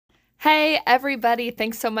Hey, everybody.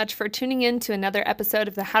 Thanks so much for tuning in to another episode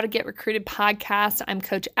of the How to Get Recruited podcast. I'm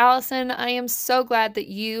Coach Allison. I am so glad that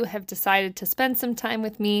you have decided to spend some time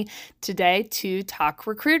with me today to talk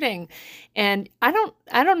recruiting. And I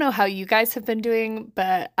don't know how you guys have been doing,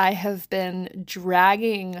 but I have been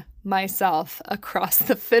dragging myself across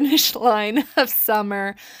the finish line of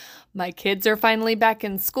summer. My kids are finally back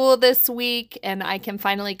in school this week, and I can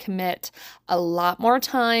finally commit a lot more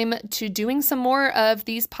time to doing some more of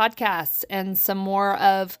these podcasts and some more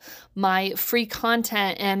of my free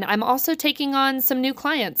content. And I'm also taking on some new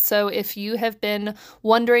clients. So if you have been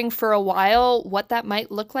wondering for a while what that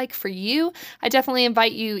might look like for you, I definitely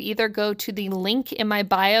invite you either go to the link in my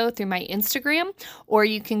bio through my Instagram, or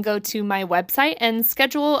you can go to my website and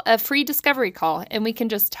schedule a free discovery call, and we can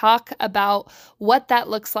just talk about what that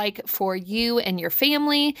looks like for you and your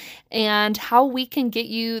family and how we can get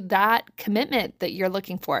you that commitment that you're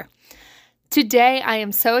looking for. Today, I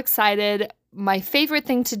am so excited. My favorite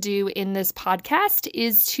thing to do in this podcast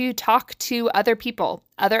is to talk to other people,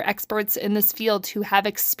 other experts in this field who have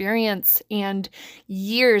experience and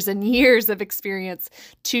years of experience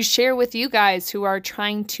to share with you guys who are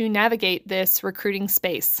trying to navigate this recruiting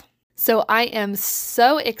space. So I am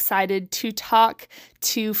so excited to talk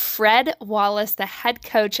to Fred Wallace, the head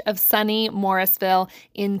coach of SUNY Morrisville,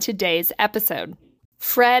 in today's episode.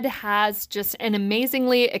 Fred has just an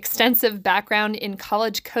amazingly extensive background in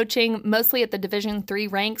college coaching, mostly at the Division III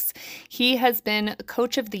ranks. He has been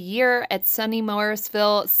Coach of the Year at SUNY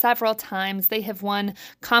Morrisville several times. They have won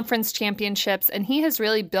conference championships, and he has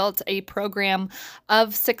really built a program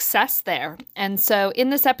of success there. And so in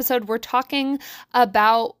this episode, we're talking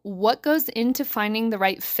about what goes into finding the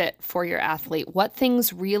right fit for your athlete, what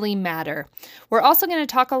things really matter. We're also going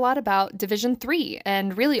to talk a lot about Division III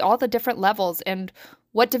and really all the different levels and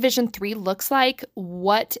what Division III looks like,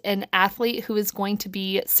 what an athlete who is going to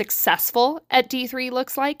be successful at D3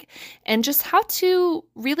 looks like, and just how to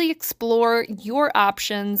really explore your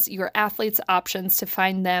options, your athletes' options to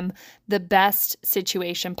find them the best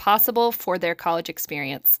situation possible for their college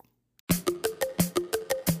experience.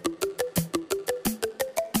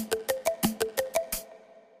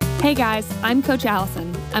 Hey guys, I'm Coach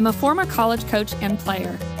Allison. I'm a former college coach and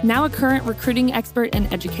player, now a current recruiting expert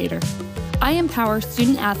and educator. I empower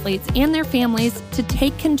student athletes and their families to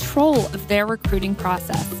take control of their recruiting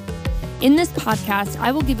process. In this podcast,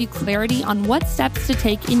 I will give you clarity on what steps to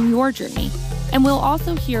take in your journey, and we'll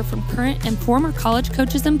also hear from current and former college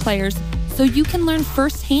coaches and players so you can learn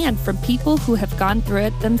firsthand from people who have gone through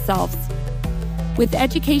it themselves. With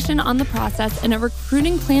education on the process and a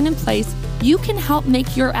recruiting plan in place, you can help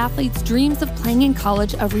make your athletes' dreams of playing in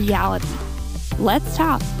college a reality. Let's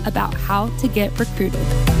talk about how to get recruited.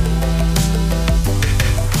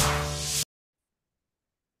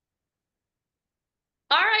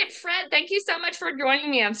 All right, Fred, thank you so much for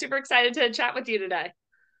joining me. I'm super excited to chat with you today.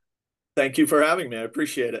 Thank you for having me. I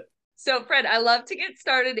appreciate it. So, Fred, I love to get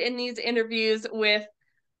started in these interviews with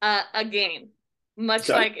a game. Much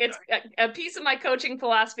like it's a piece of my coaching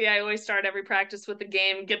philosophy. I always start every practice with a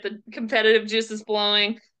game, get the competitive juices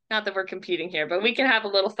flowing. Not that we're competing here, but we can have a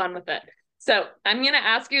little fun with it. So I'm going to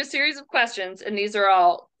ask you a series of questions, and these are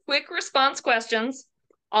all quick response questions,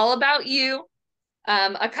 all about you.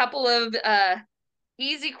 A couple of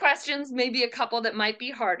easy questions, maybe a couple that might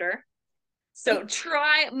be harder. So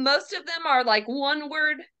most of them are like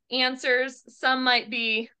one-word answers. Some might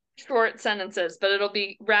be short sentences, but it'll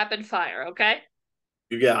be rapid fire, okay?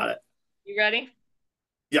 You got it. You ready?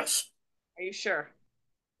 Yes. Are you sure?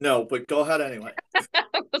 No, but go ahead anyway.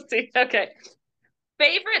 We'll see. Okay.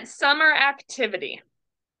 Favorite summer activity?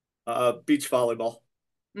 Beach volleyball.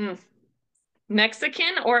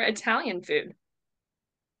 Mexican or Italian food?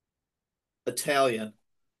 Italian.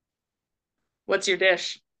 What's your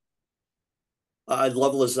dish? I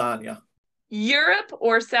love lasagna. Europe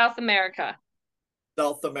or South America?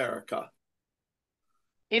 South America.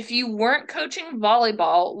 If you weren't coaching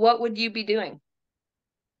volleyball, what would you be doing?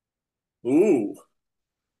 Ooh.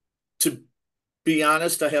 To be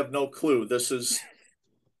honest, I have no clue.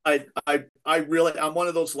 I'm one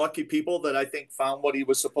of those lucky people that I think found what he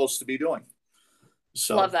was supposed to be doing.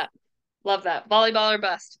 So Love that. Love that. Volleyball or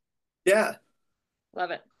bust. Yeah.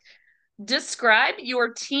 Love it. Describe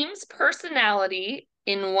your team's personality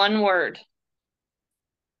in one word.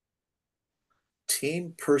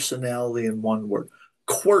 Team personality in one word.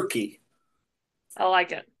 Quirky. I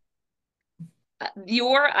like it.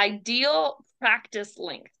 Your ideal practice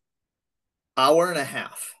length. Hour and a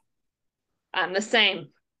half. I'm the same.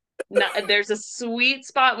 No, there's a sweet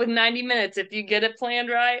spot with 90 minutes. If you get it planned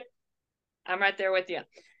right, I'm right there with you.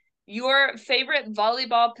 Your favorite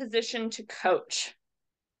volleyball position to coach.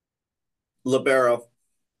 Libero.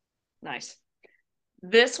 Nice.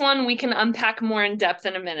 This one we can unpack more in depth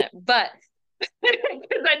in a minute, but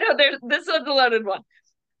because I know this one's a loaded one.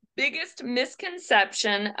 Biggest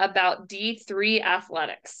misconception about D3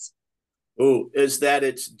 athletics? Ooh, is that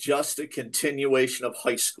it's just a continuation of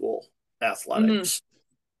high school Mm-hmm. athletics.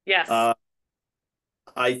 Yes. Uh,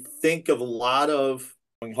 I think of a lot of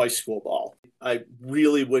high school ball. I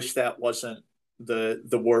really wish that wasn't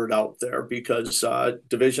the word out there because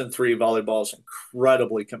Division III volleyball is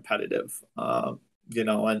incredibly competitive.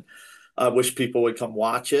 And I wish people would come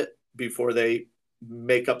watch it before they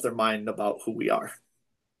make up their mind about who we are.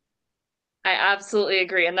 I absolutely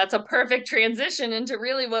agree. And that's a perfect transition into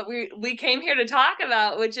really what we came here to talk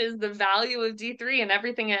about, which is the value of D3 and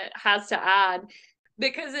everything it has to add,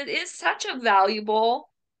 because it is such a valuable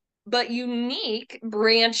but unique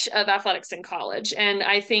branch of athletics in college. And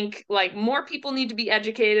I think like more people need to be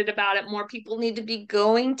educated about it. More people need to be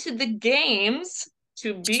going to the games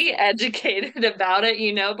to be educated about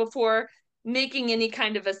it, before making any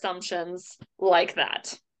kind of assumptions like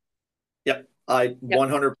that. Yep, I Yep.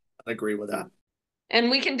 100% agree with that.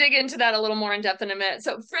 And we can dig into that a little more in depth in a minute.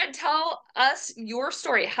 So, Fred, tell us your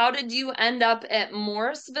story. How did you end up at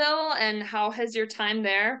Morrisville and how has your time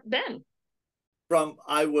there been?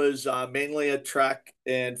 I was mainly a track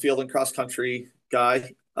and field and cross country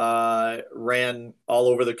guy. Ran all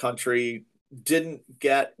over the country. Didn't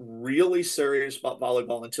get really serious about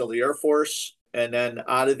volleyball until the Air Force. And then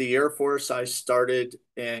out of the Air Force, I started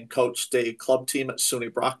and coached a club team at SUNY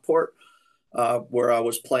Brockport, where I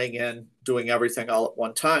was playing in, doing everything all at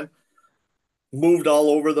one time. Moved all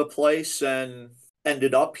over the place and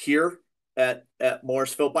ended up here at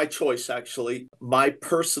Morrisville by choice, actually. My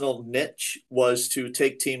personal niche was to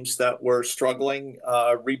take teams that were struggling,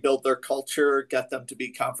 rebuild their culture, get them to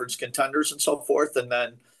be conference contenders and so forth, and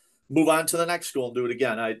then move on to the next school and do it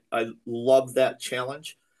again. I love that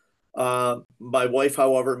challenge. My wife,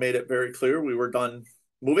 however, made it very clear we were done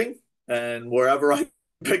moving, and wherever I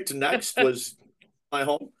picked next was my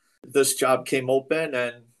home. This job came open,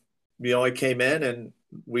 and I came in, and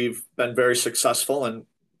we've been very successful, and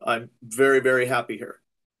I'm very, very happy here.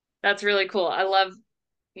 That's really cool. I love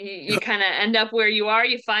you kind of end up where you are,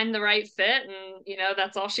 you find the right fit, and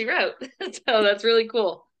that's all she wrote. So that's really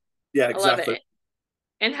cool. Yeah, I love exactly. it.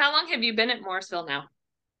 And how long have you been at Morrisville now?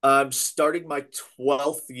 I'm starting my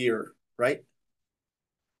 12th year, right?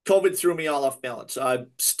 COVID threw me all off balance. I'm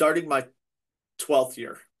starting my 12th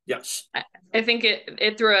year. Yes. I think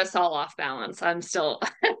it threw us all off balance. I'm still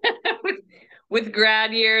with, with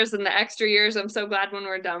grad years and the extra years. I'm so glad when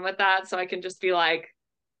we're done with that, so I can just be like,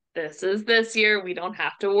 this is this year. We don't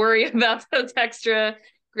have to worry about those extra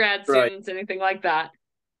grad Right. students, anything like that.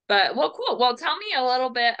 But well, cool. Well, tell me a little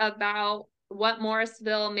bit about what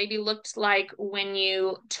Morrisville maybe looked like when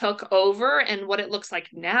you took over and what it looks like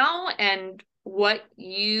now and what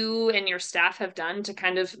you and your staff have done to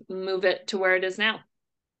kind of move it to where it is now.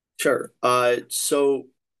 Sure. So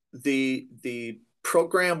the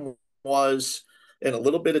program was in a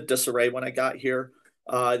little bit of disarray when I got here.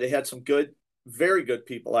 They had some good, very good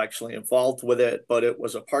people actually involved with it, but it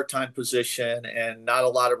was a part-time position and not a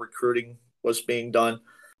lot of recruiting was being done.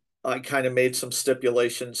 I kind of made some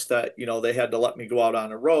stipulations that, they had to let me go out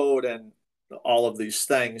on the road and all of these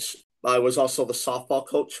things. I was also the softball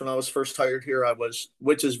coach when I was first hired here.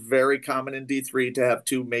 Which is very common in D3 to have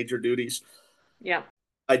two major duties. Yeah.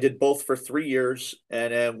 I did both for 3 years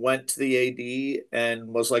and then went to the AD and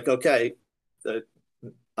was like, okay,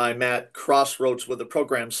 I'm at crossroads with the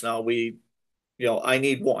programs now. I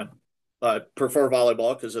need one. I prefer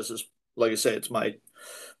volleyball because this is, like I say, it's my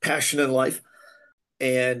passion in life.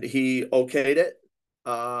 And he okayed it.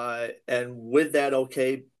 And with that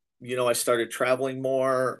okay, I started traveling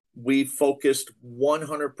more. We focused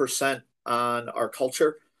 100% on our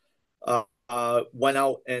culture. Went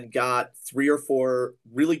out and got 3 or 4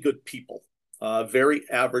 really good people, very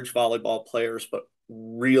average volleyball players, but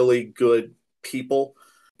really good people.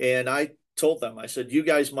 And I told them, I said, you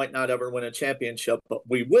guys might not ever win a championship, but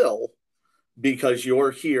we will because you're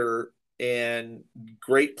here and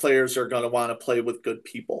great players are going to want to play with good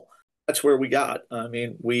people. That's where we got. I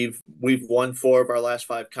mean, we've won 4 of our last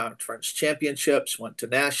 5 conference championships, went to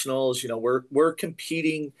nationals. We're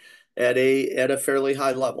competing at a fairly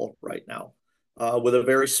high level right now, with a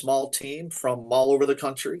very small team from all over the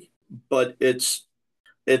country. But it's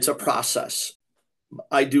a process.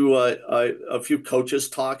 I do a few coaches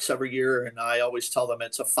talks every year, and I always tell them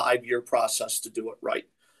it's a 5-year process to do it right.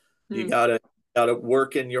 You Hmm. gotta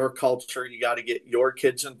work in your culture. You got to get your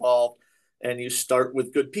kids involved, and you start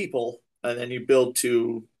with good people, and then you build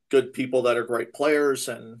to good people that are great players,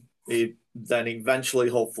 and then eventually,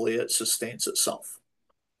 hopefully, it sustains itself.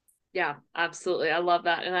 Yeah, absolutely. I love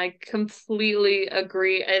that. And I completely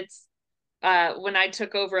agree. It's when I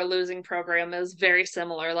took over a losing program, it was very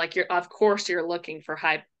similar. Like of course you're looking for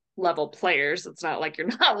high level players. It's not like you're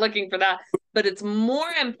not looking for that, but it's more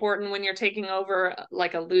important when you're taking over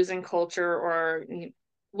like a losing culture or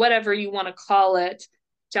whatever you want to call it,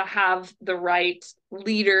 to have the right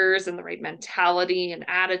leaders and the right mentality and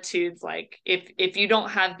attitudes. Like if you don't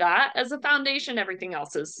have that as a foundation, everything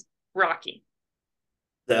else is rocky.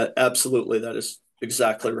 That absolutely, that is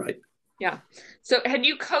exactly right. Yeah. So had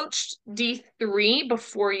you coached D3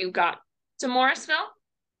 before you got to Morrisville?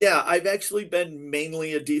 Yeah, I've actually been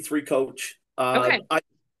mainly a D3 coach. Okay.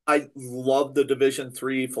 I love the Division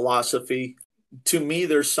III philosophy. To me,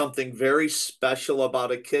 there's something very special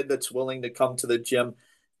about a kid that's willing to come to the gym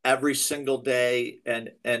every single day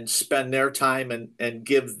and spend their time and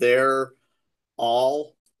give their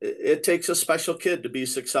all. It takes a special kid to be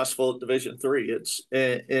successful at Division III. It's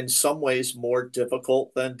in some ways more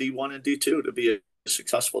difficult than D1 and D2 to be a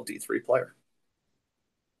successful D3 player.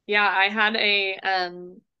 Yeah, I had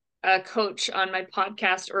a coach on my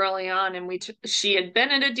podcast early on, and she had been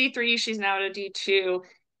at a D3, she's now at a D2,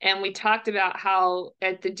 and we talked about how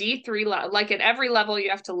at the D3 level, like at every level, you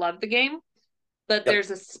have to love the game, but Yep. there's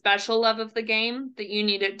a special love of the game that you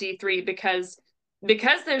need at D3 because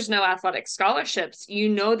there's no athletic scholarships. You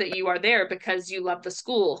know that you are there because you love the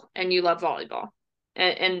school and you love volleyball.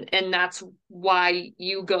 And that's why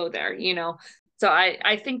you go there, you know. So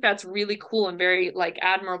I think that's really cool and very like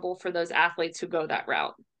admirable for those athletes who go that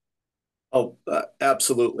route. Oh,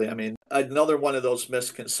 absolutely. I mean, another one of those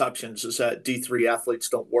misconceptions is that D3 athletes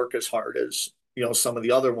don't work as hard as, some of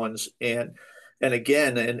the other ones. And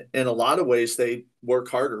again, in a lot of ways, they work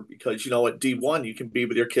harder because, at D1, you can be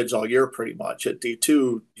with your kids all year pretty much. At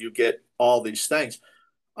D2, you get all these things.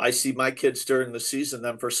 I see my kids during the season,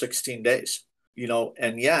 then for 16 days,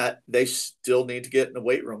 and yet they still need to get in the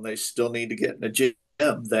weight room. They still need to get in the gym.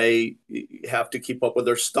 They have to keep up with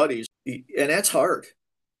their studies. And that's hard.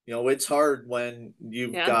 It's hard when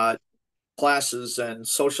you've Yeah. got classes and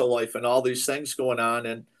social life and all these things going on,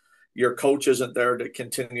 and your coach isn't there to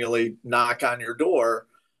continually knock on your door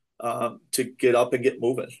to get up and get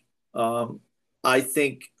moving. Um, I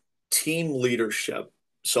think team leadership,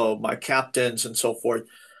 so my captains and so forth,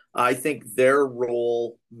 I think their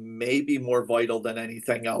role may be more vital than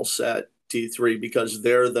anything else at D3 because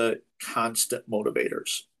they're the constant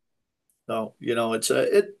motivators. So,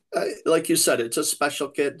 like you said, it's a special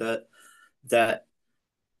kid that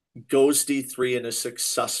goes D3 and is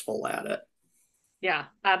successful at it. Yeah,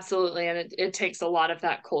 absolutely. And it takes a lot of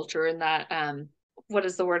that culture and that what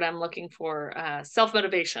is the word I'm looking for?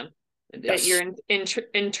 Self-motivation. That Yes. you're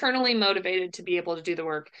internally motivated to be able to do the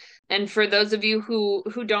work. And for those of you who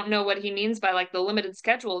don't know what he means by like the limited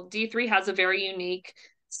schedule, D3 has a very unique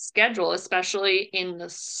schedule, especially in the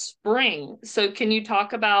spring. So can you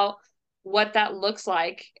talk about what that looks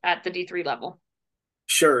like at the D3 level?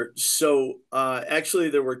 Sure. So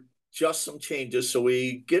actually, there were just some changes. So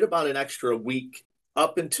we get about an extra week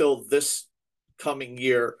up until this coming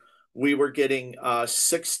year. We were getting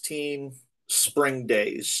 16 spring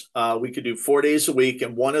days. We could do 4 days a week,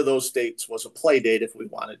 and one of those dates was a play date if we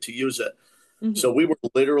wanted to use it. Mm-hmm. So we were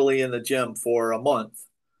literally in the gym for a month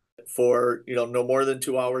for no more than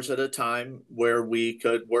 2 hours at a time where we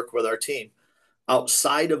could work with our team.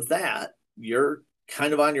 Outside of that, you're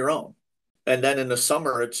kind of on your own. And then in the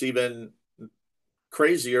summer, it's even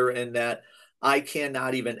crazier in that I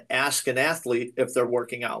cannot even ask an athlete if they're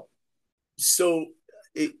working out. So,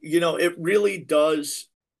 it really does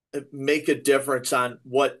make a difference on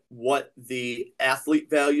what the athlete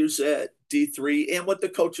values at D3 and what the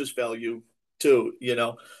coaches value too.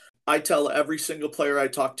 I tell every single player I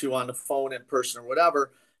talk to on the phone, in person, or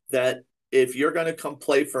whatever, that if you're going to come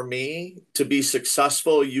play for me to be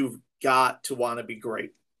successful, you've got to want to be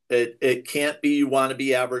great. It can't be you want to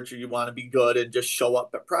be average or you want to be good and just show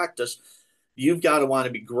up at practice. You've got to want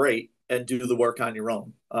to be great and do the work on your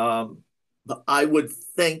own. I would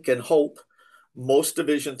think and hope most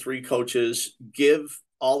Division III coaches give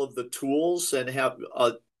all of the tools and have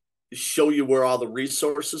show you where all the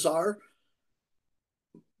resources are.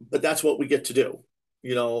 But that's what we get to do.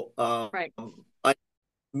 Right.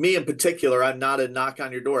 Me in particular, I'm not a knock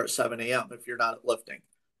on your door at 7 a.m. if you're not lifting.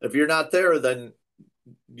 If you're not there, then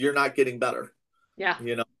you're not getting better. Yeah.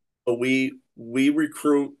 But we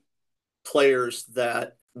recruit players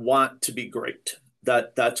that want to be great.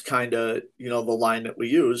 That's kind of the line that we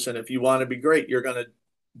use. And if you want to be great, you're going to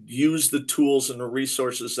use the tools and the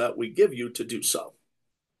resources that we give you to do so.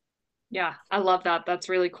 Yeah, I love that. That's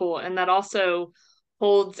really cool. And that also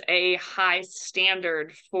holds a high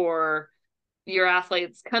standard for your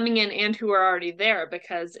athletes coming in and who are already there,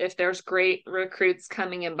 because if there's great recruits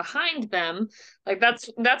coming in behind them, like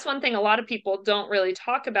that's one thing a lot of people don't really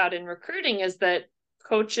talk about in recruiting, is that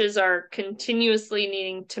coaches are continuously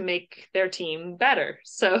needing to make their team better.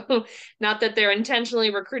 So not that they're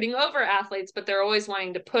intentionally recruiting over athletes, but they're always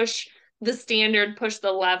wanting to push the standard, push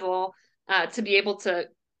the level, to be able to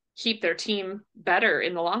keep their team better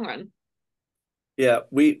in the long run. Yeah,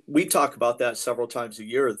 we talk about that several times a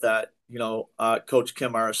year that, Coach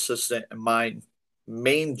Kim, our assistant, and my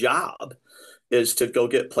main job is to go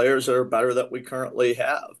get players that are better that we currently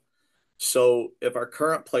have. So if our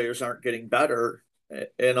current players aren't getting better,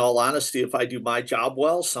 in all honesty, if I do my job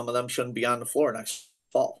well, some of them shouldn't be on the floor next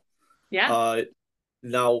fall. Yeah. Uh,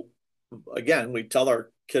 Now, again, we tell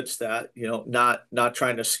our kids that, not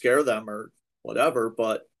trying to scare them or whatever,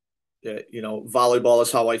 but volleyball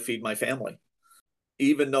is how I feed my family.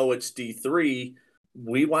 Even though it's D3,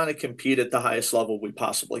 we want to compete at the highest level we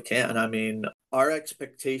possibly can. I mean, our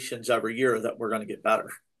expectations every year are that we're going to get better.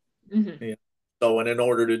 Mm-hmm. Yeah. So, and in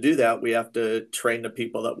order to do that, we have to train the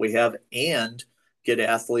people that we have and get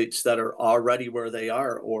athletes that are already where they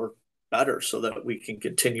are or better so that we can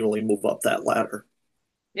continually move up that ladder.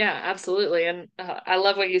 Yeah, absolutely. And I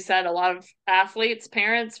love what you said. A lot of athletes,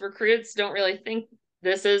 parents, recruits don't really think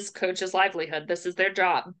this is coach's livelihood. This is their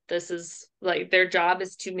job. This is like their job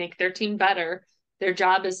is to make their team better. Their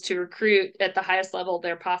job is to recruit at the highest level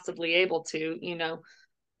they're possibly able to,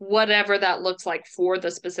 whatever that looks like for the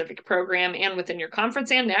specific program and within your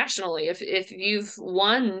conference and nationally. If you've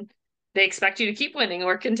won, they expect you to keep winning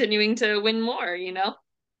or continuing to win more.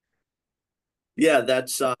 Yeah,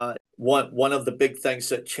 that's one of the big things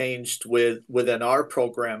that changed within our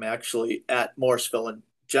program actually at Morrisville in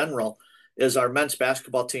general is our men's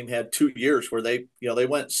basketball team had 2 years where they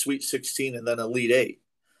went Sweet 16 and then Elite Eight.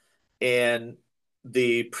 And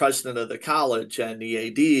the president of the college and the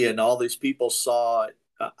AD and all these people saw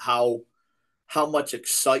how much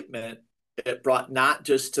excitement it brought, not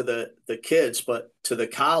just to the kids, but to the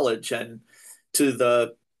college and to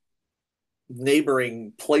the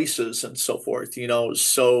neighboring places and so forth.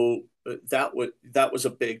 So that was a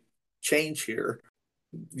big change here.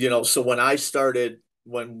 So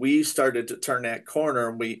when we started to turn that corner,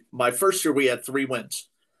 and my first year we had 3 wins.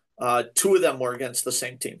 Two of them were against the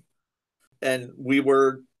same team, and we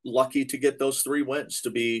were lucky to get those 3 wins, to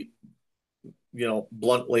be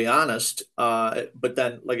bluntly honest. But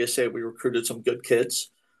then, like I say, we recruited some good kids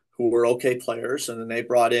who were okay players, and then they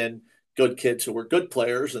brought in good kids who were good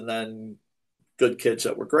players, and then good kids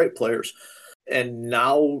that were great players. And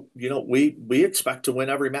now, we expect to win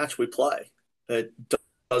every match we play. It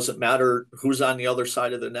doesn't matter who's on the other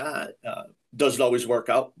side of the net. Does it always work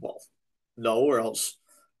out? Well, no, or else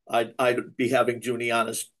I'd be having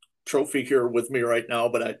Juniana's trophy here with me right now,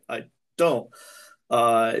 but I don't.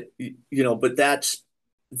 But that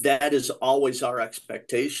is always our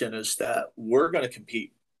expectation, is that we're going to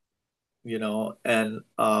compete, and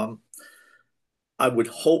I would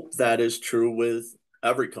hope that is true with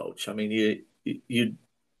every coach. I mean, you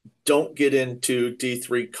don't get into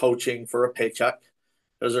D3 coaching for a paycheck,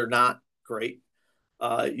 because they're not great.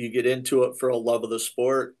 You get into it for a love of the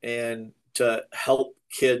sport and to help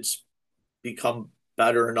kids become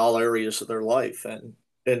better in all areas of their life. And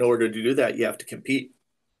in order to do that, you have to compete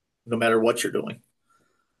no matter what you're doing.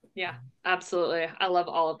 Yeah, absolutely. I love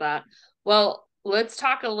all of that. Well, let's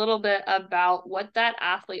talk a little bit about what that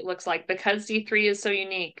athlete looks like, because D3 is so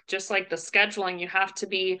unique. Just like the scheduling, you have to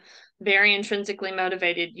be very intrinsically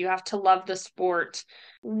motivated. You have to love the sport.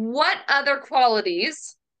 What other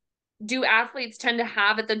qualities do athletes tend to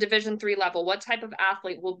have at the Division 3 level? What type of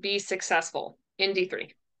athlete will be successful in D3?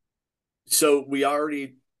 So we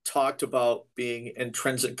already talked about being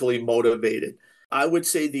intrinsically motivated. I would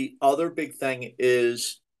say the other big thing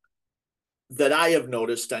is that I have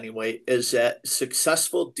noticed anyway is that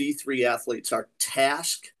successful D3 athletes are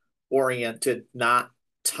task oriented, not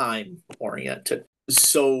time oriented.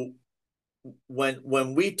 So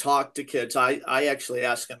when we talk to kids, I actually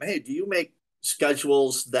ask them, hey, do you make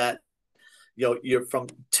schedules that you're from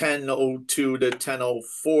 10:02 to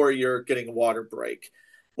 10:04, you're getting a water break,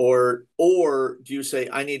 or do you say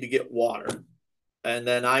I need to get water and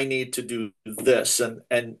then I need to do this,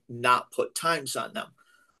 and not put times on them?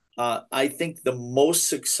 I think the most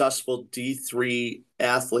successful D3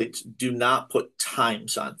 athletes do not put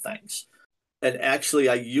times on things. And actually,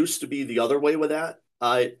 I used to be the other way with that.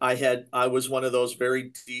 I was one of those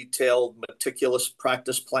very detailed, meticulous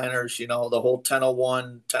practice planners, the whole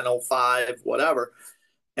 10:01, 10:05, whatever.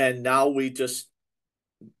 And now we just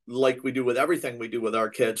like we do with everything we do with our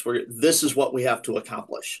kids, this is what we have to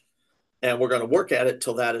accomplish. And we're going to work at it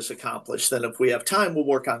till that is accomplished. Then if we have time, we'll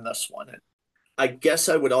work on this one. And I guess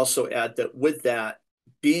I would also add that with that,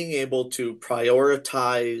 being able to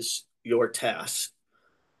prioritize your tasks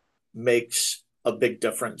makes a big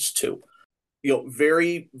difference too.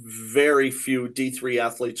 Very, very few D3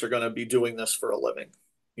 athletes are going to be doing this for a living.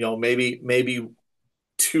 Maybe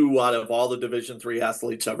two out of all the Division III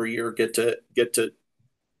athletes every year get to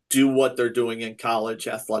do what they're doing in college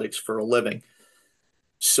athletics for a living.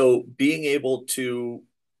 So being able to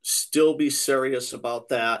still be serious about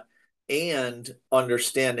that and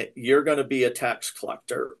understand that you're going to be a tax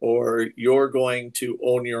collector, or you're going to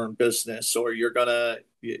own your own business, or you're going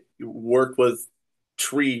to work with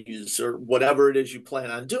trees, or whatever it is you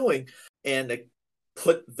plan on doing, and to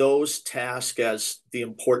put those tasks as the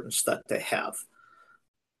importance that they have.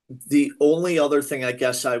 The only other thing I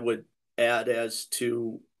guess I would add as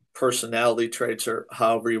to personality traits, or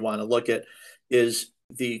however you want to look at, is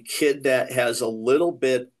the kid that has a little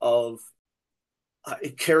bit of,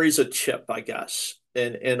 it carries a chip, I guess,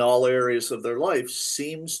 in all areas of their life,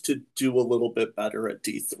 seems to do a little bit better at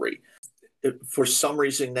D3. For some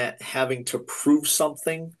reason, that having to prove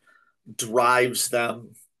something drives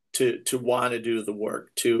them to want to do the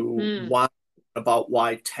work, to want about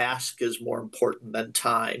why task is more important than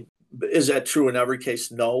time. Is that true in every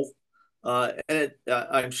case? No.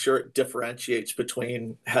 I'm sure it differentiates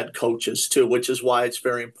between head coaches too, which is why it's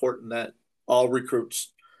very important that all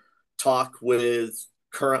recruits talk with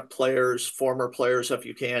current players, former players, if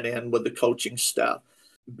you can, and with the coaching staff,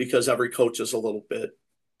 because every coach is a little bit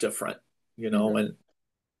different, And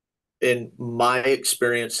in my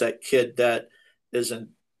experience, that kid that is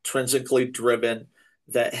intrinsically driven,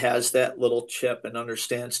 that has that little chip and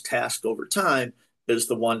understands task over time, is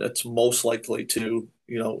the one that's most likely to,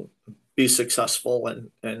 be successful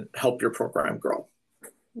and help your program grow.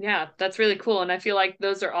 Yeah, that's really cool. And I feel like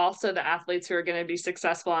those are also the athletes who are going to be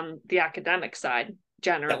successful on the academic side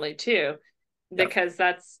generally too, because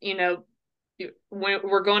that's, when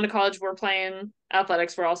we're going to college, we're playing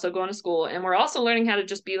athletics, we're also going to school, and we're also learning how to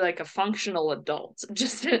just be like a functional adult,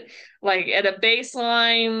 just like at a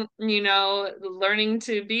baseline, learning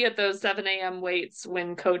to be at those 7 a.m. weights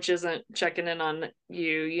when coach isn't checking in on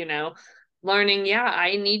you, learning,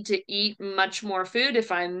 I need to eat much more food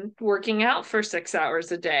if I'm working out for 6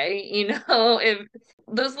 hours a day. If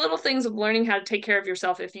those little things of learning how to take care of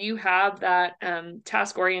yourself, if you have that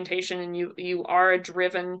task orientation and you are a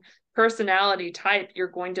driven personality type, you're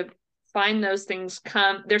going to find those things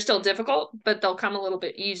they're still difficult, but they'll come a little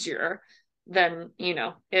bit easier than,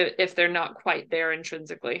 if they're not quite there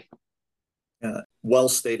intrinsically. Yeah, well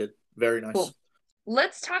stated. Very nice. Cool.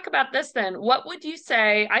 Let's talk about this then. What would you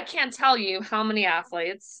say? I can't tell you how many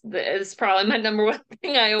athletes. That is probably my number one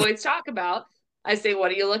thing I always talk about. I say,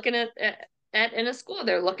 what are you looking at in a school?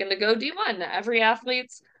 They're looking to go D1. Every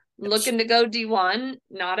athlete's looking to go D1.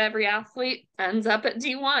 Not every athlete ends up at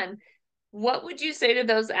D1. What would you say to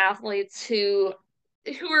those athletes who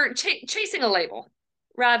are chasing a label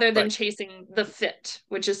rather than chasing the fit,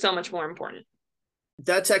 which is so much more important?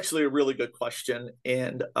 That's actually a really good question.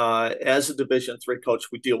 And as a Division III coach,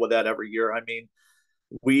 we deal with that every year. I mean,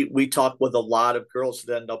 we talk with a lot of girls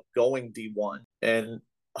that end up going D1 and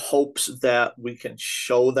hopes that we can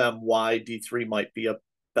show them why D3 might be a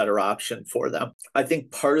better option for them. I think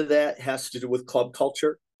part of that has to do with club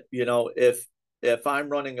culture. If I'm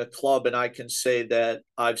running a club and I can say that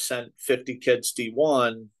I've sent 50 kids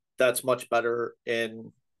D1, that's much better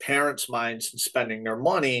in parents' minds and spending their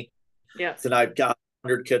money than I've got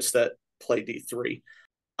 100 kids that play D3.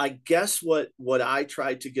 I guess what I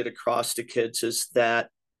try to get across to kids is that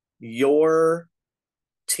your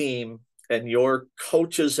team and your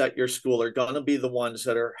coaches at your school are going to be the ones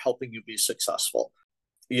that are helping you be successful.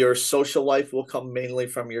 Your social life will come mainly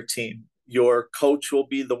from your team. Your coach will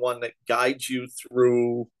be the one that guides you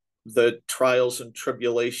through the trials and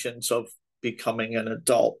tribulations of becoming an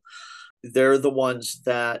adult. They're the ones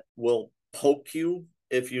that will poke you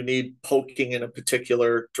if you need poking in a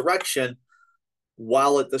particular direction,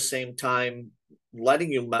 while at the same time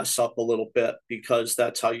letting you mess up a little bit, because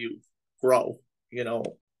that's how you grow,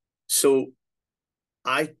 So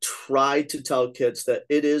I try to tell kids that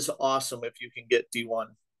it is awesome if you can get D1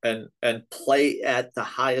 and play at the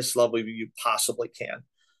highest level you possibly can.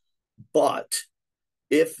 But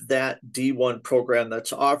if that D1 program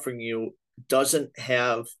that's offering you doesn't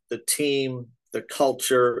have the team, the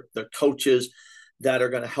culture, the coaches that are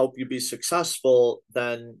going to help you be successful,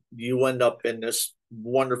 then you end up in this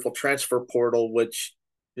wonderful transfer portal, which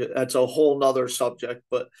that's a whole nother subject,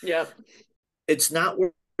 but it's not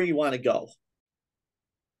where you want to go.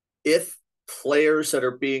 if players that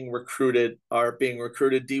are being recruited D1,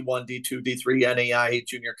 D2, D3, NAI,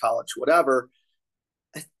 junior college, whatever,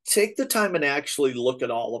 take the time and actually look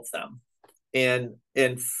at all of them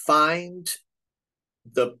and find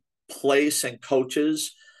the place and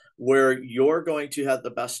coaches where you're going to have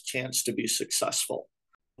the best chance to be successful.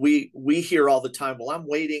 We hear all the time, well, I'm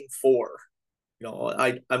waiting for,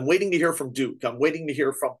 I'm waiting to hear from Duke. I'm waiting to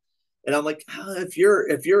hear from, and I'm like, if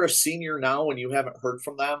you're a senior now and you haven't heard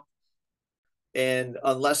from them, and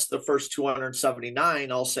unless the first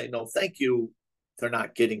 279, I'll say no, thank you. They're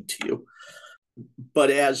not getting to you. But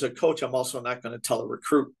as a coach, I'm also not going to tell a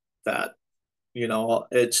recruit that.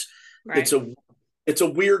 It's right. It's a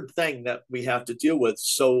weird thing that we have to deal with.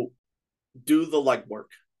 So do the legwork,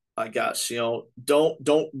 I guess.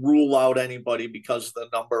 Don't rule out anybody because of the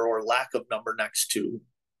number or lack of number next to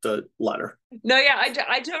the letter. No, yeah,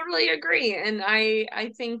 I totally agree. And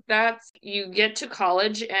I think that's, you get to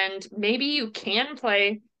college and maybe you can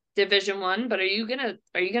play Division I, but are you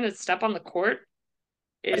gonna step on the court?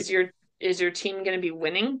 Is your team gonna be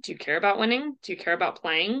winning? Do you care about winning? Do you care about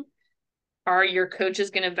playing? Are your coaches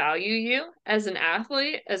gonna value you as an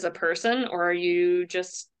athlete, as a person, or are you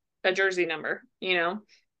just a jersey number, And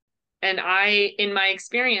in my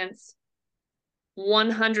experience,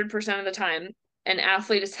 100% of the time, an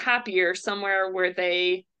athlete is happier somewhere where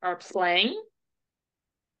they are playing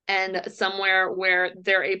and somewhere where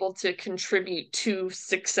they're able to contribute to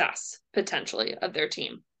success potentially of their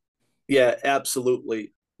team. Yeah,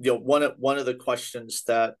 absolutely. One of the questions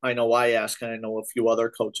that I know I ask, and I know a few other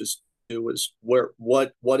coaches do, is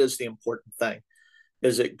what is the important thing?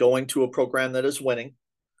 Is it going to a program that is winning,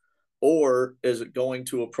 or is it going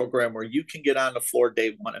to a program where you can get on the floor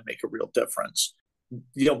day one and make a real difference?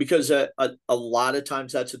 Because a lot of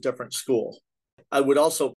times that's a different school. I would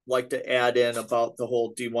also like to add in about the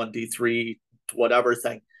whole D1, D3, whatever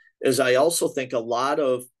thing, is I also think a lot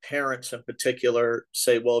of parents in particular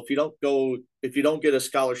say, well, if you don't get a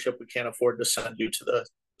scholarship, we can't afford to send you to the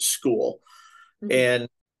school. Mm-hmm. And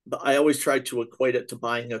I always try to equate it to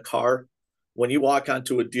buying a car. When you walk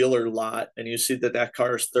onto a dealer lot and you see that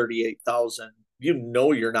car is $38,000,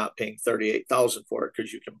 you're not paying $38,000 for it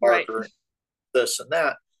because you can barter. Right. This and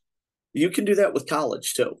that. You can do that with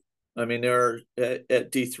college too. I mean, at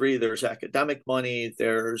D3, there's academic money,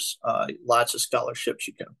 there's lots of scholarships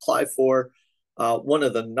you can apply for. One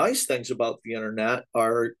of the nice things about the internet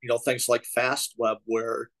are, things like FastWeb,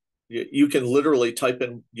 where you can literally type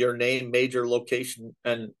in your name, major, location,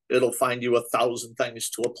 and it'll find you 1,000 things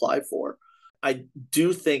to apply for. I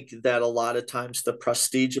do think that a lot of times the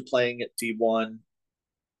prestige of playing at D1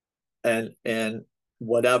 and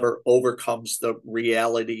whatever overcomes the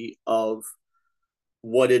reality of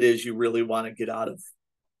what it is you really want to get out of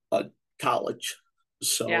college.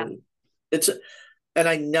 So yeah. And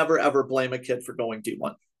I never ever blame a kid for going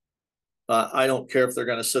D1. I don't care if they're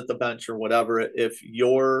going to sit the bench or whatever. If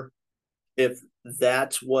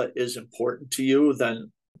that's what is important to you,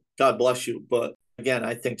 then God bless you. But again,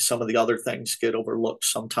 I think some of the other things get overlooked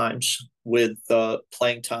sometimes with the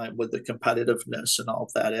playing time, with the competitiveness and all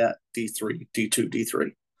of that at D3, D2,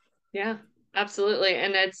 D3. Yeah, absolutely.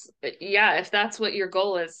 And if that's what your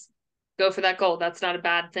goal is, go for that goal. That's not a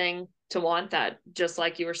bad thing to want that, just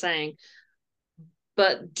like you were saying.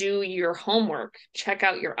 But do your homework, check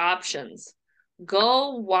out your options.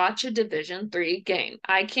 Go watch a Division III game.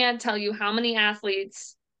 I can't tell you how many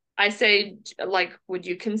athletes I say, like, would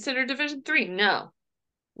you consider Division III? No.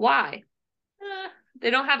 Why? They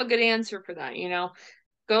don't have a good answer for that,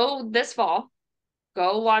 Go this fall,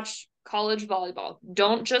 go watch college volleyball.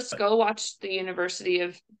 Don't just go watch the University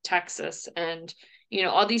of Texas and,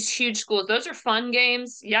 all these huge schools. Those are fun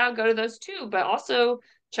games. Yeah, go to those too, but also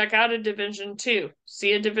check out a Division II,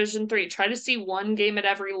 see a Division III. Try to see one game at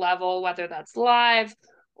every level, whether that's live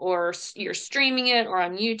or you're streaming it or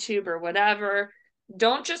on YouTube or whatever.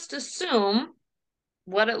 Don't just assume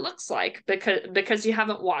what it looks like because you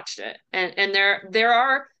haven't watched it. And there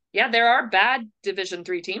are bad Division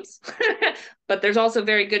III teams, but there's also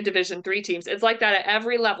very good Division III teams. It's like that at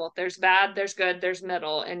every level. There's bad, there's good, there's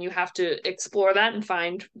middle, and you have to explore that and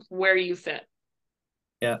find where you fit.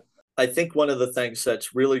 Yeah. I think one of the things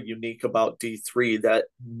that's really unique about D3 that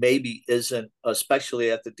maybe isn't, especially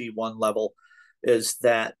at the D1 level, is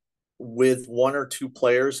that with one or two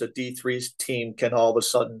players, a D3's team can all of a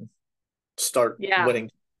sudden start winning.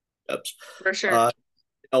 For sure. At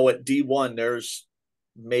D1, there's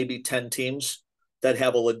maybe 10 teams that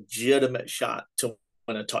have a legitimate shot to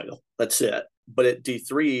win a title. That's it. But at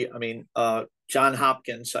D3, I mean, John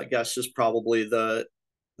Hopkins, I guess, is probably the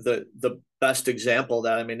best example of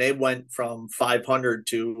that. I mean, they went from 500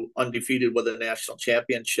 to undefeated with a national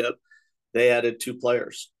championship. They added 2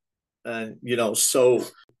 players. And, so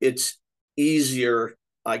it's easier,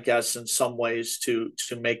 I guess, in some ways to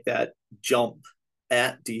make that jump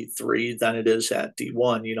at D3 than it is at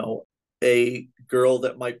D1. A girl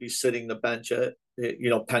that might be sitting the bench at,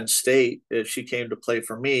 Penn State, if she came to play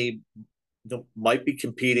for me, might be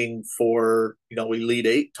competing for, Elite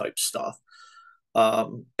Eight type stuff.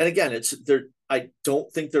 And again, it's there. I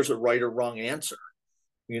don't think there's a right or wrong answer.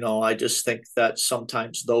 I just think that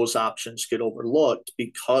sometimes those options get overlooked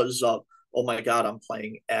because of, oh my God, I'm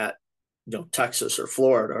playing at, Texas or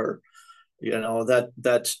Florida, or,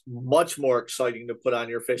 that's much more exciting to put on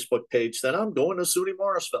your Facebook page than I'm going to SUNY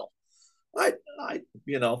Morrisville.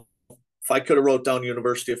 If I could have wrote down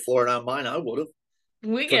University of Florida on mine, I would have.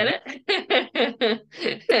 We get it.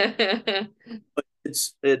 But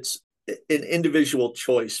it's an individual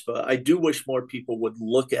choice, but I do wish more people would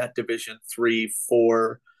look at Division III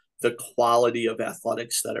for the quality of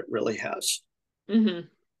athletics that it really has. Mm-hmm.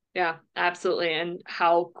 Yeah, absolutely. And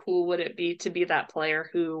how cool would it be to be that player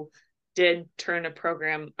who did turn a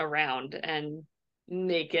program around and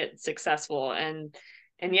make it successful? And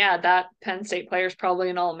yeah, that Penn State player is probably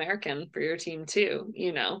an All-American for your team too.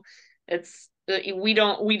 It's we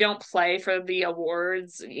don't play for the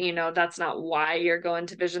awards. That's not why you're going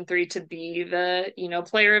to Division III, to be the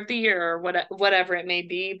player of the year or whatever it may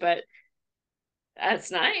be. But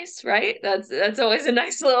that's nice, right? That's always a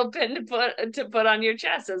nice little pin to put on your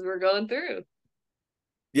chest as we're going through.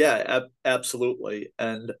 Yeah, absolutely.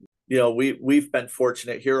 And we've been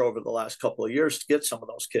fortunate here over the last couple of years to get some of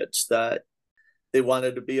those kids that they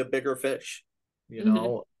wanted to be a bigger fish.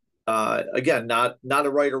 Again, not a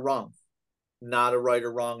right or wrong, not a right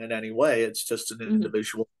or wrong in any way. It's just an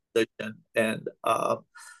individual decision. And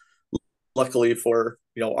luckily for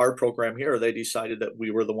our program here, they decided that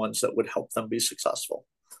we were the ones that would help them be successful.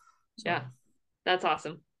 So. Yeah, that's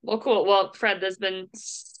awesome. Well, cool. Well, Fred, that's been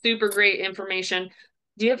super great information.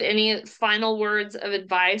 Do you have any final words of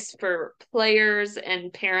advice for players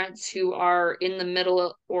and parents who are in the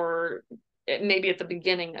middle or maybe at the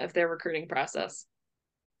beginning of their recruiting process?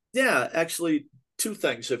 Yeah, actually, 2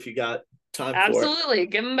 things if you got time. Absolutely.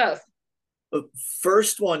 Give them both. The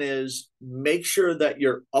first one is make sure that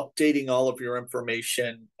you're updating all of your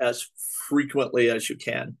information as frequently as you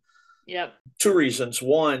can. Yep. 2 reasons.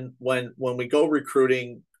 One, when we go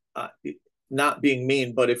recruiting, not being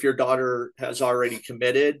mean, but if your daughter has already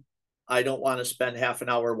committed, I don't want to spend half an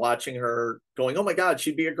hour watching her going, oh my God,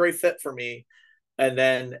 she'd be a great fit for me. And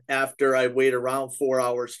then after I wait around 4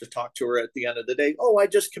 hours to talk to her at the end of the day, oh, I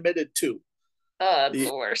just committed too. It's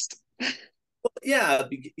the worst. Yeah,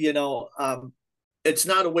 it's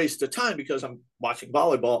not a waste of time because I'm watching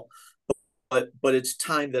volleyball, but it's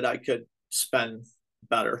time that I could spend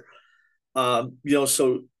better.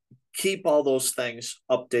 So keep all those things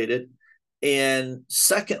updated. And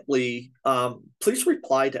secondly, please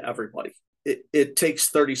reply to everybody. It takes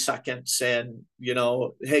 30 seconds and,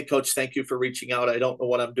 hey, coach, thank you for reaching out. I don't know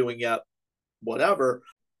what I'm doing yet, whatever.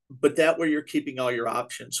 But that way you're keeping all your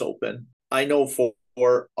options open. I know for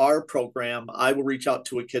our program, I will reach out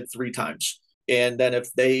to a kid 3 times. And then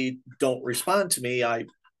if they don't respond to me, I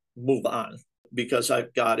move on because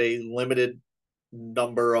I've got a limited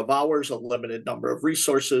number of hours, a limited number of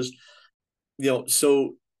resources.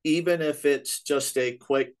 So even if it's just a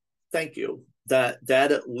quick thank you, that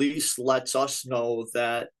at least lets us know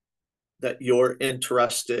that you're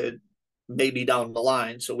interested maybe down the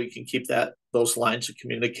line, so we can keep those lines of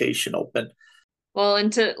communication open. Well,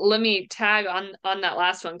 and let me tag on that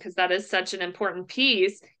last one, because that is such an important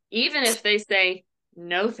piece. Even if they say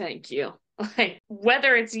no, thank you, like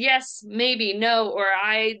whether it's yes, maybe, no, or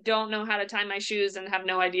I don't know how to tie my shoes and have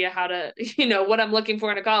no idea how to, what I'm looking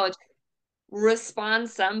for in a college, respond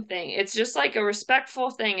something. It's just like a respectful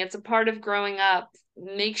thing. It's a part of growing up.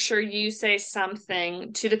 Make sure you say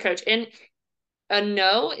something to the coach. And a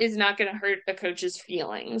no is not going to hurt a coach's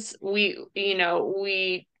feelings. We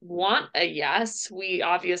want a yes. We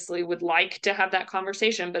obviously would like to have that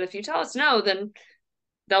conversation, but if you tell us no, then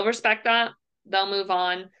they'll respect that. They'll move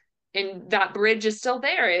on. And that bridge is still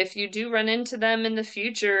there. If you do run into them in the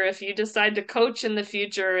future, if you decide to coach in the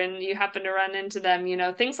future and you happen to run into them,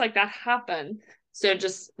 things like that happen. So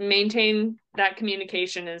just maintain that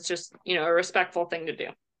communication is just, a respectful thing to do.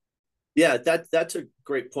 Yeah, that's a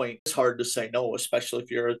great point. It's hard to say no, especially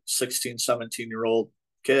if you're a 16, 17-year-old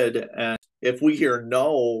kid. And if we hear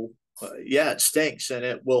no, it stinks and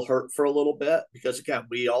it will hurt for a little bit because, again,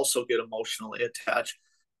 we also get emotionally attached.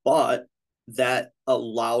 But that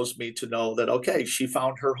allows me to know that, okay, she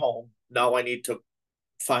found her home. Now I need to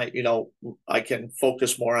find, I can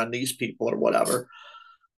focus more on these people or whatever.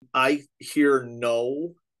 I hear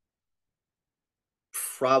no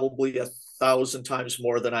probably 1,000 times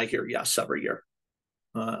more than I hear yes every year.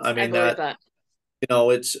 I I mean believe that, that.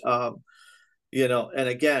 it's, and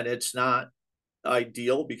again, it's not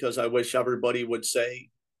ideal because I wish everybody would say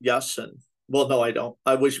yes. And well, no, I don't.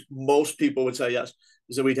 I wish most people would say yes.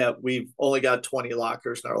 So we've only got 20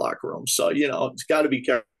 lockers in our locker room. So, it's got to be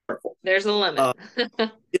careful. There's a limit.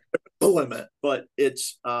 The limit, but it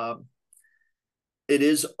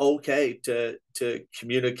is okay to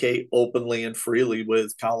communicate openly and freely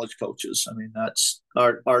with college coaches. I mean, that's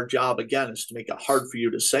our job again, is to make it hard for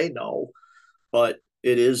you to say no, but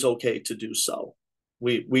it is okay to do so.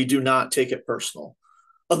 We do not take it personal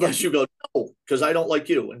unless you go no because I don't like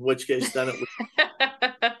you, in which case then it would.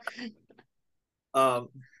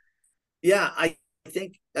 Yeah, I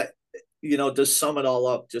think that, to sum it all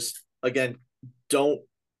up, just again, don't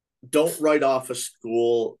write off a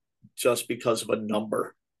school just because of a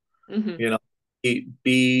number. Mm-hmm.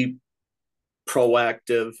 Be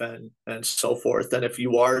proactive and so forth. And if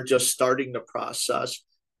you are just starting the process,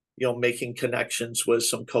 making connections with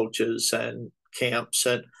some coaches and camps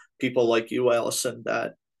and people like you, Allison,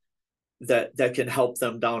 that can help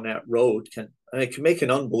them down that road, it can make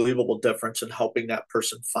an unbelievable difference in helping that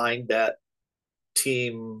person find that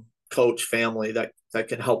team, coach, family that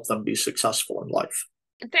can help them be successful in life.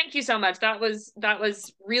 Thank you so much. That was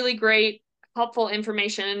really great, helpful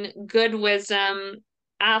information, good wisdom.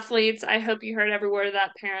 Athletes, I hope you heard every word of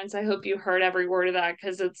that. Parents, I hope you heard every word of that,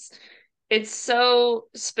 because it's so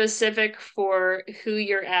specific for who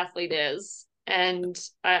your athlete is. And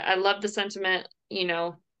I love the sentiment,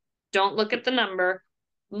 don't look at the number,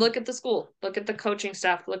 look at the school, look at the coaching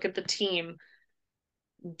staff, look at the team.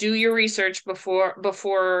 Do your research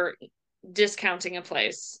before discounting a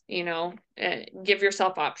place, give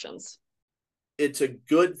yourself options. It's a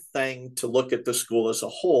good thing to look at the school as a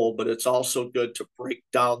whole, but it's also good to break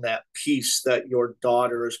down that piece that your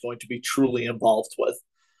daughter is going to be truly involved with,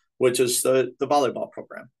 which is the volleyball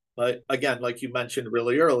program. But again, like you mentioned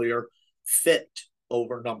really earlier, fit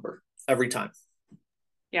over number every time.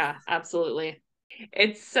 Yeah, absolutely.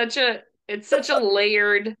 It's such a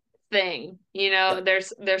layered thing.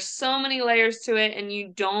 There's so many layers to it, and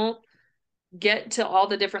you don't get to all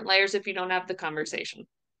the different layers if you don't have the conversation.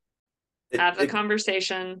 Have the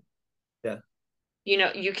conversation. Yeah.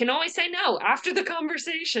 You can always say no after the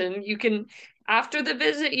conversation. After the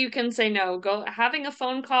visit, you can say no. Having a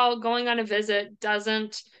phone call, going on a visit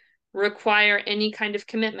doesn't require any kind of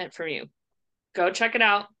commitment from you. Go check it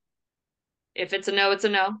out. If it's a no, it's a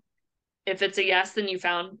no. If it's a yes, then you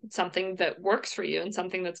found something that works for you and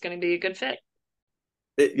something that's going to be a good fit.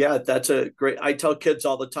 That's a great. I tell kids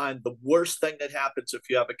all the time, the worst thing that happens if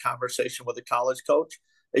you have a conversation with a college coach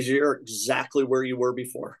is you're exactly where you were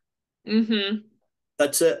before. Mm-hmm.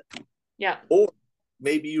 That's it. Yeah. Or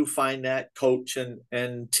maybe you find that coach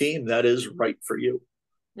and team that is right for you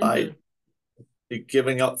by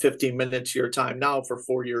giving up 15 minutes of your time now for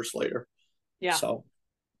 4 years later. Yeah. So.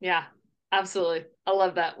 Yeah, absolutely. I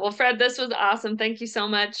love that. Well, Fred, this was awesome. Thank you so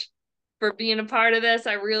much for being a part of this.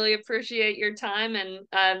 I really appreciate your time, and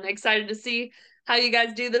I'm excited to see how you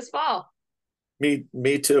guys do this fall. Me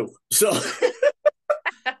too. So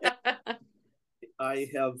I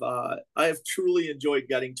have truly enjoyed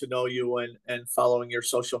getting to know you and following your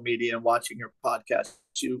social media and watching your podcast.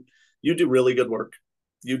 You do really good work.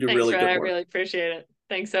 You do really good work. I really appreciate it.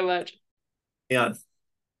 Thanks so much. Yeah.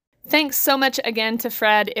 Thanks so much again to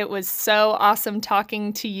Fred. It was so awesome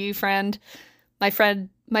talking to you, friend. My friend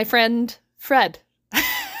Fred.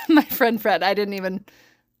 My friend Fred.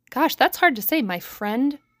 Gosh, that's hard to say. My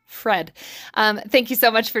friend Fred. Thank you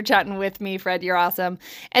so much for chatting with me, Fred. You're awesome.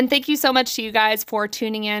 And thank you so much to you guys for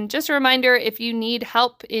tuning in. Just a reminder, if you need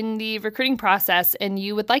help in the recruiting process and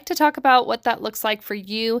you would like to talk about what that looks like for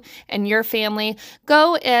you and your family,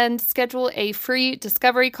 go and schedule a free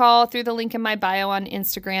discovery call through the link in my bio on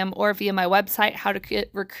Instagram or via my website,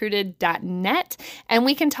 howtogetrecruited.net, and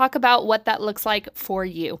we can talk about what that looks like for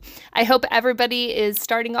you. I hope everybody is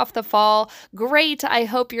starting off the fall great. I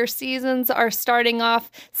hope your seasons are starting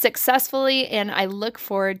off successfully, and I look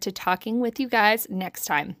forward to talking with you guys next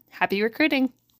time. Happy recruiting!